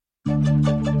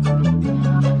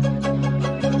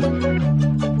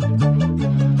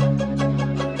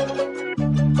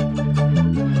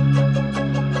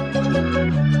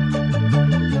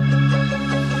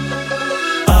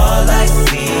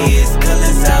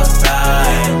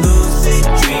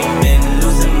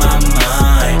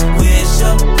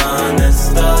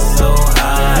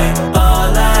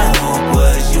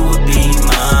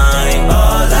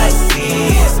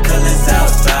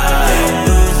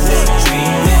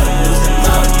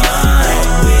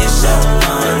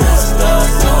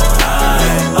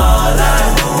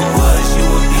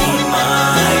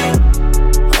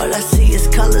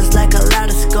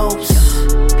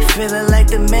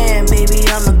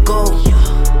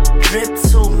drip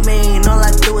too mean, all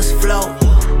I do is float.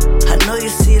 I know you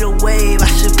see the wave,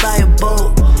 I should buy a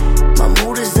boat. My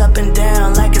mood is up and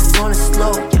down like it's on a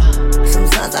slope.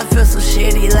 Sometimes I feel so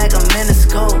shady like I'm in a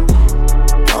scope.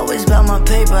 Always about my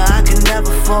paper, I can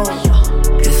never fold.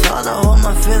 It's hard to hold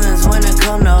my feelings when it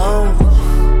come to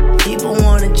hold. People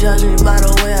wanna judge me by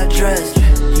the way I dress.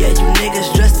 Yeah, you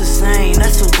niggas dress the same,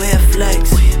 that's a weird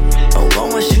flex. Don't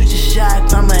go and shoot your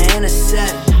shot, I'ma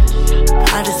intercept.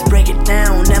 I just break it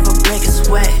down, never break a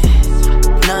sweat.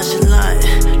 Nonchalant,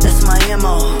 that's my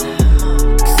MO.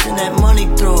 Send that money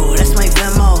through, that's my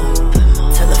Venmo.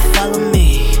 Tell her follow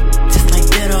me, just like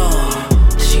Ditto.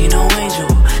 She no angel,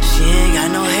 she ain't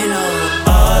got no halo.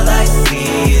 All I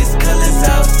see is colors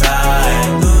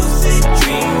outside. Lucid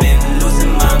dreaming,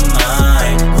 losing my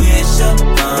mind. Wish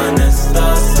upon a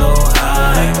star so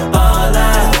high. All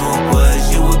I hope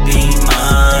was you would be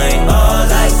mine. All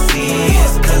I see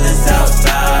is colors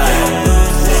outside.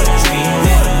 Lucid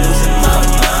dreaming, losing my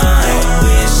mind.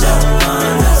 Wish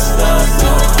upon a star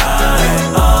so high.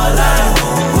 All I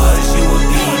hope was you would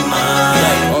be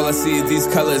mine. All I see is these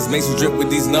colors, makes you drip with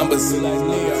these numbers.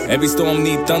 Every storm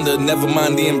need thunder, never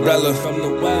mind the umbrella.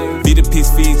 Be the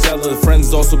peace for each other,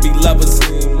 friends also be lovers.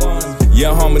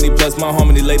 Yeah, harmony plus my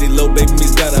harmony, lady, little baby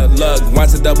me's gonna lug.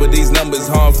 Watch it double these numbers,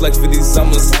 hard flex for these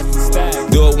summers.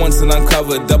 Do it once and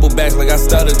uncovered, double back like I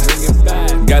stuttered.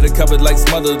 Got it covered like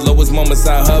smothered, lowest moments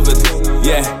I hovered.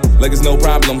 Yeah, like it's no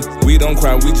problem. We don't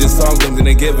cry, we just solve them. Then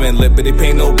they give in lip, but they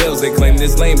pay no bills. They claim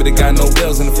this lame, but they got no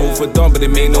bills. And the 4 foot dawn, but they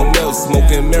made no mills.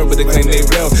 Smoking a mirror, but they claim they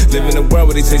real. Live in a world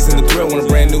where they chasing the thrill. Want a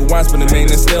brand new watch, but the main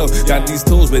is still. Got these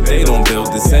tools, but they don't build.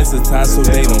 Desensitized, so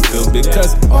they don't feel.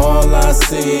 Because all I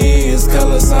see is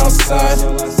colors outside.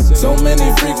 So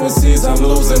many frequencies, I'm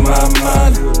losing my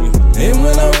mind. And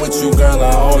when I'm with you, girl,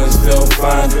 I always feel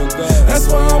fine. That's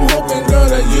why I'm hoping, girl,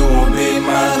 that you will be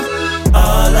mine.